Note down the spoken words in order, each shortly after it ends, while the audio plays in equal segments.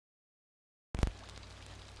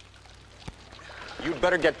You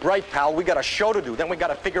better get bright, pal. We got a show to do. Then we got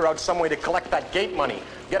to figure out some way to collect that gate money.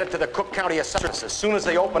 Get it to the Cook County assessors as soon as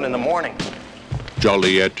they open in the morning.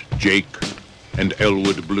 Joliet, Jake, and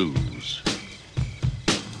Elwood Blues.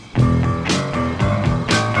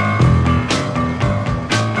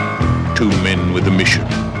 Two men with a mission,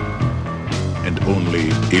 and only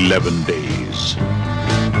 11 days.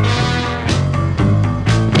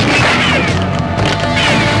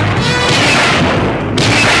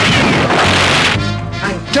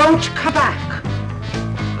 And don't come back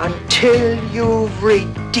until you've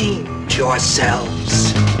redeemed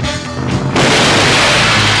yourselves.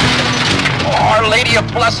 Our Lady of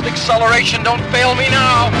Blessed Acceleration, don't fail me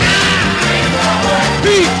now.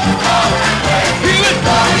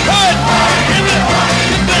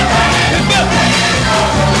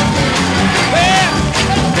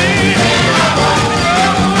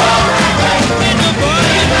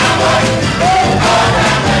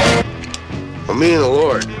 For me and the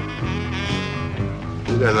Lord,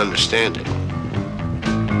 we got an understanding.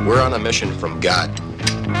 We're on a mission from God.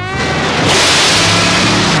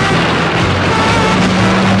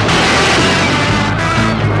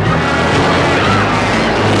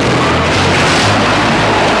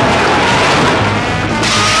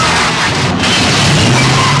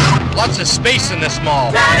 Lots of space in this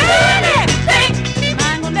mall. Mind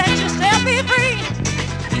will let yourself be free.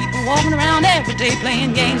 People walking around every day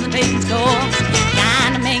playing games and taking scores.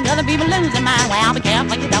 Trying to make other people lose their mind. Well, be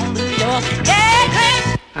careful you don't lose yours.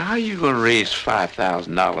 Yeah, now, how are you going to raise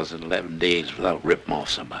 $5,000 in 11 days without ripping off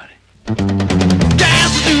somebody? Dance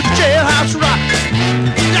to the jailhouse rock.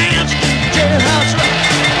 Dance to the jailhouse rock.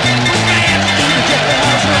 Dance to the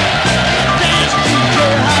jailhouse rock. Dance to the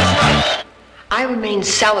jailhouse rock. I remain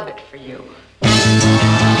celibate for you.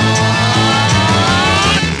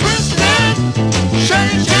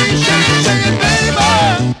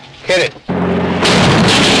 Hit it.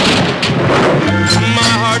 My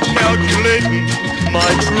heart's calculating, my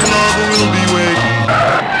true love will be waiting.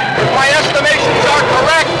 If my estimations are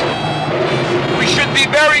correct, we should be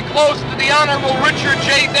very close to the Honorable Richard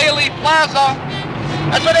J. Daley Plaza.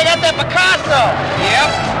 That's where they got that Picasso.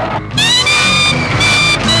 Yep.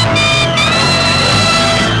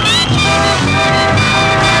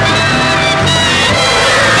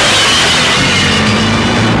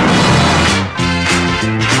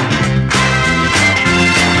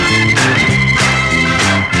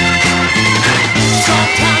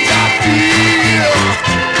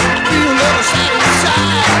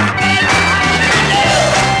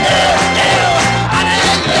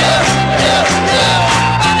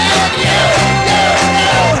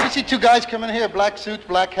 Two guys come in here, black suits,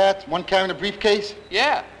 black hats, one carrying a briefcase?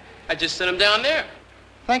 Yeah, I just sent him down there.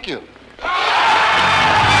 Thank you.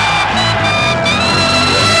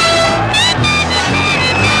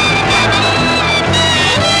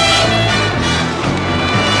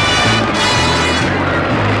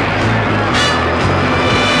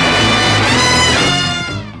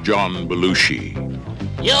 John Belushi.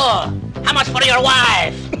 how much for your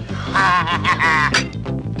wife?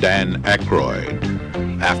 Dan Aykroyd.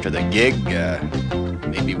 After the gig,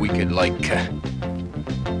 maybe we could,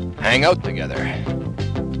 hang out together.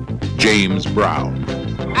 James Brown.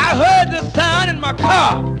 I heard the sound in my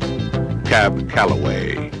car. Cab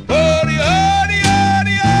Calloway.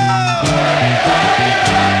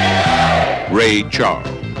 Ray Charles.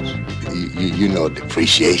 You know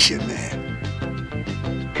depreciation, man.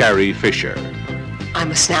 Carrie Fisher. I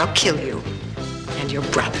must now kill you and your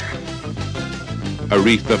brother.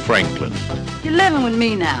 Aretha Franklin. You're living with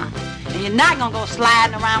me now, and you're not gonna go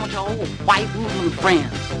sliding around with your old white woman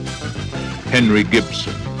friends. Henry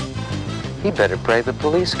Gibson. He better pray the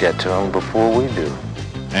police get to him before we do.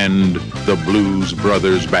 And the Blues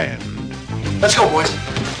Brothers Band. Let's go, boys.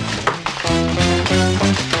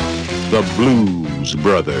 The Blues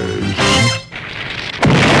Brothers.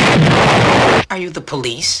 Are you the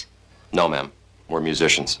police? No, ma'am. We're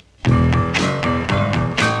musicians.